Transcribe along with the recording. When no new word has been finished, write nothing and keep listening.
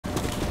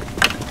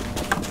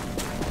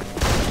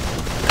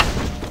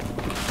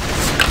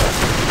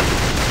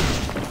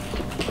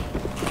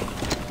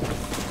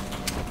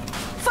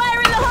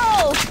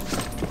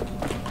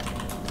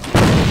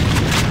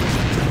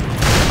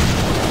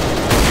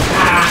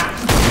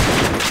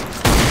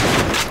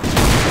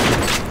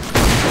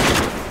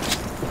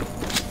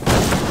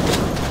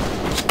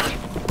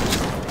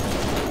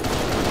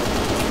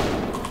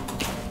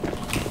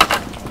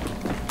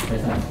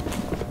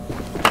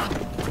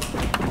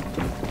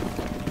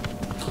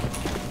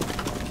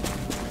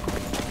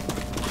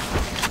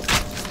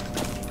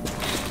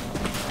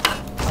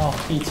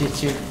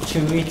11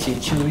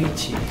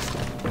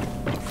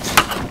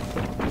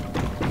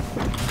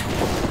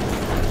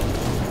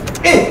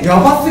や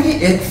ばすぎ、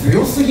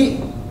強すぎ。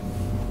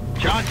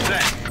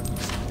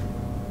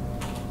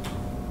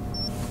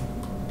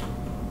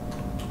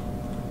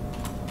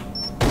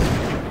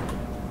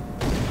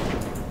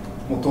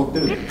もう通って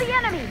るで。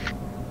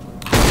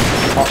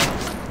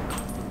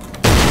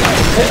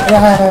や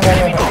ばい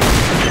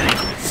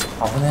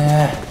危ね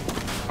え。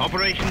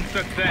Operation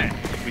success.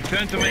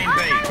 Return to main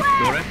base.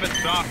 Your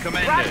efforts are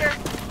commended.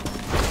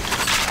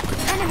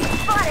 Enemy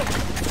spotted.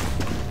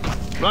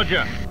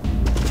 Roger.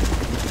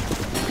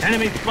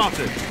 Enemy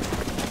spotted.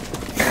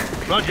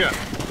 Roger.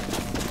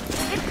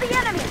 It's the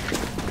enemy.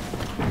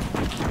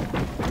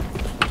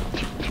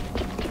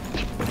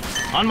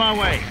 On my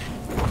way.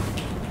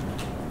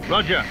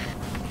 Roger.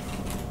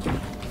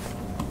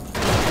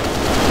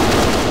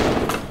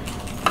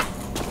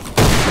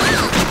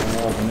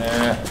 Oh,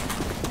 man.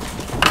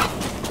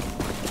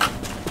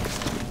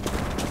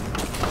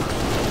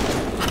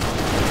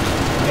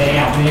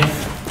 やべえ。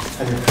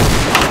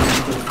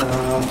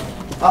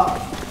あ、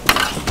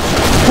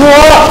うわ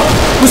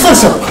ー、嘘で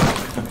しょ。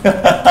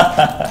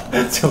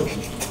超ビビっ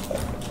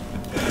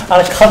た。あ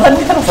れ、風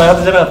にいたの最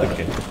悪じゃなかったっ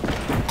け？あ、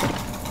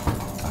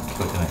聞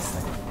こえてないです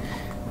ね。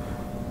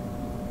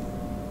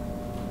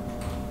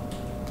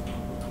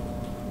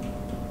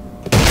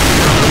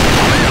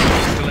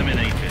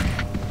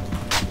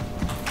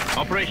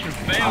Operation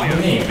failure.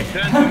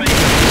 Return to main base.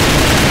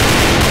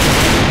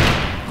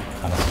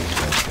 悲しいで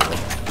すけど。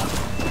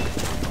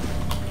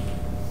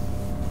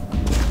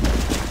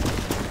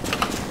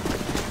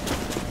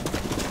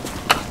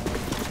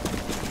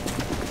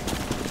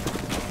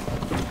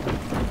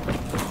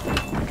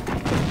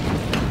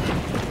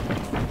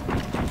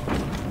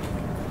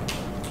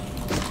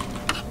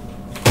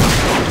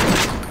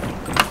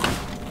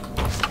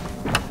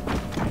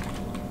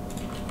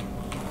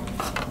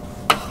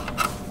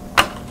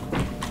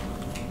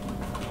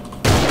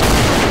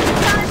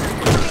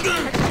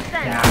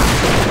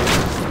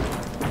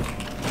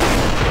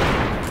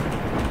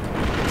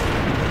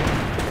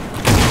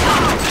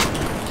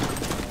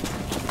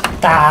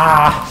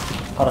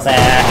殺せー。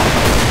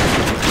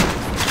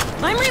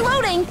 I'm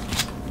reloading.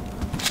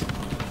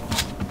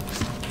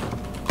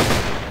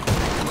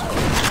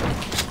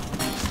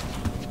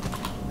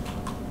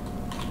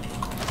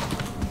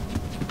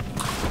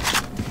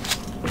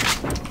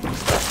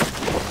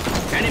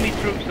 Enemy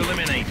troops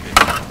eliminated.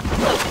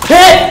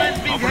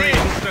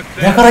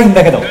 だからいいん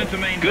だけど。 Return to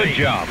main base. Good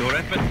job. Your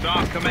efforts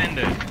are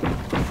commended.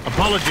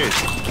 Apologies.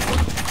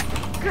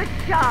 Good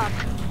job.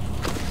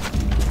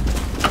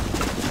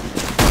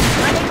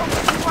 Unable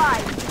to fly.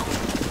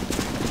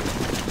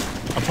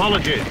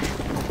 Apologies.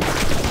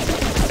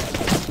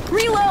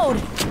 Reload.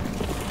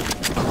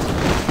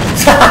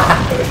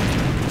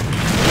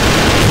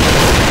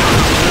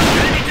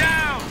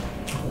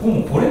 ここ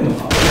も来れんのか。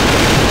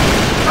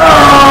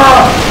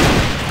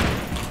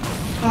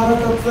腹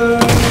立つ。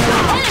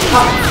あ、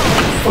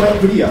これ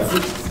クリア、絶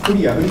対ク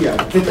リア、絶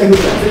対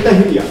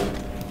クリア。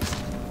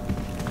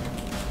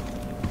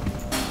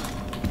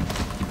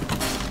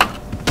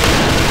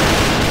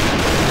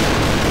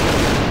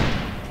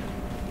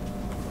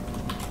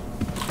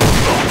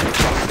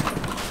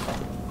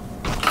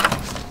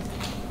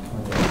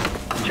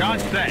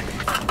Charge set.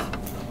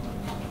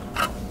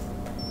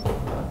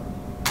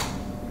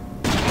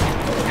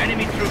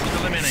 Enemy troops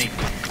eliminated.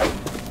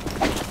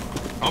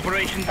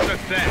 Operation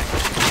success.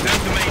 Return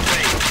to main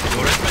base.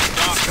 Your efforts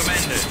are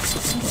commended.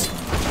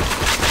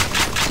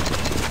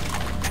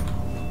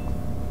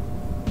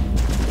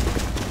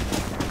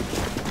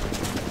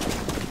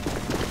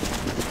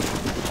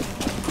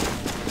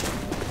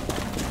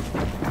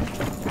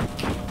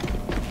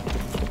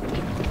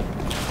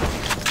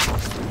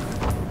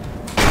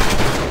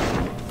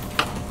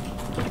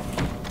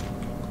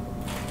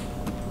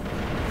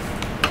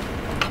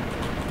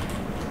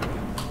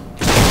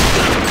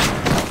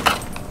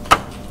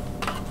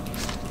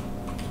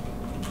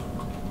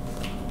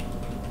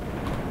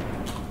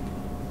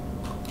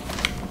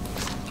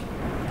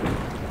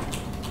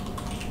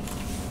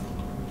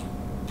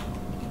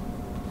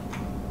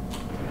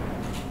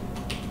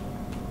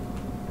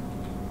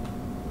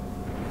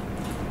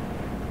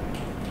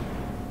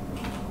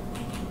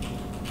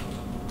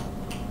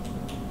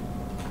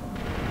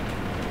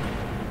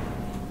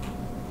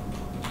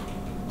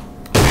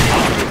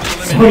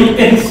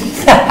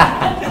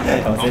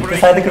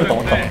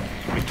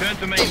 Return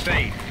to main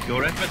base.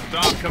 Your efforts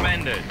are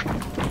commended.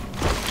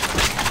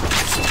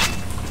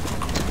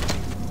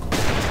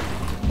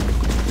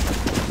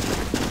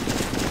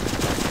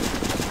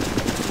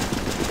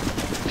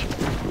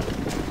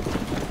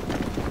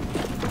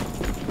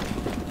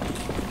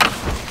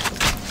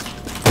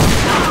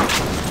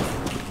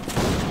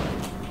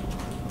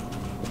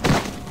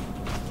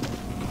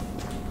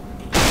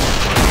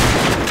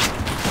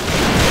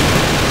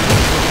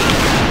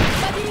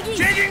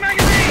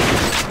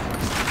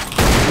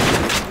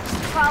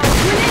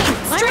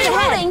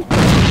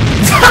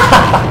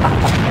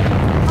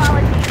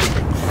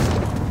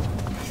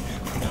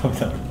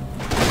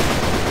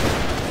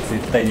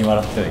 対に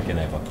笑ってはいけ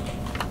ないバカ。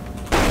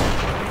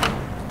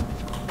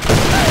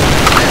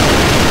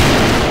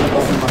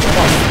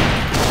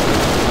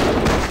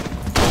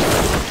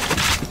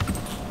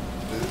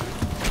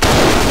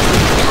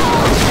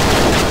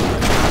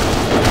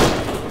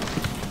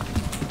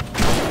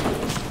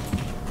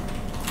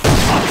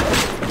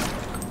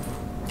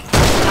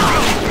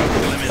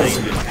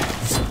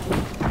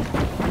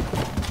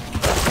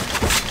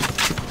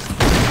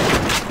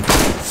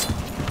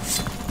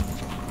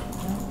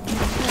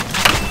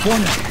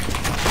Понял.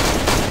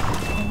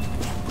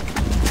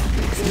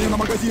 Смена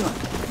магазина.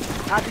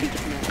 Отлично.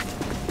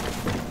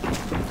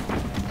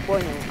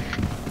 Понял.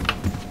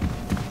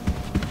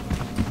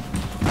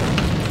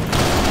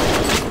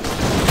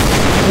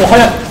 О,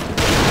早い。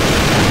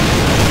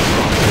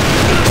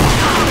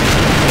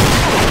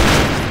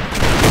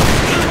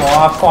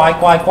怖い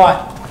怖い怖い。あ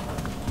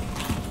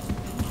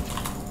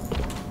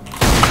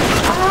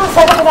あ、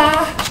最悪だ。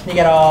逃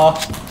げろ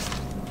ー。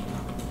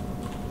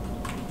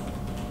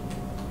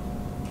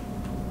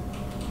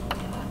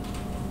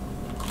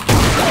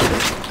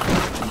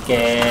オッ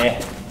ケ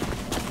ー。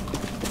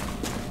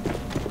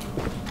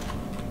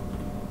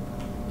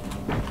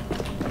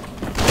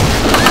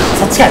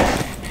そっちかい。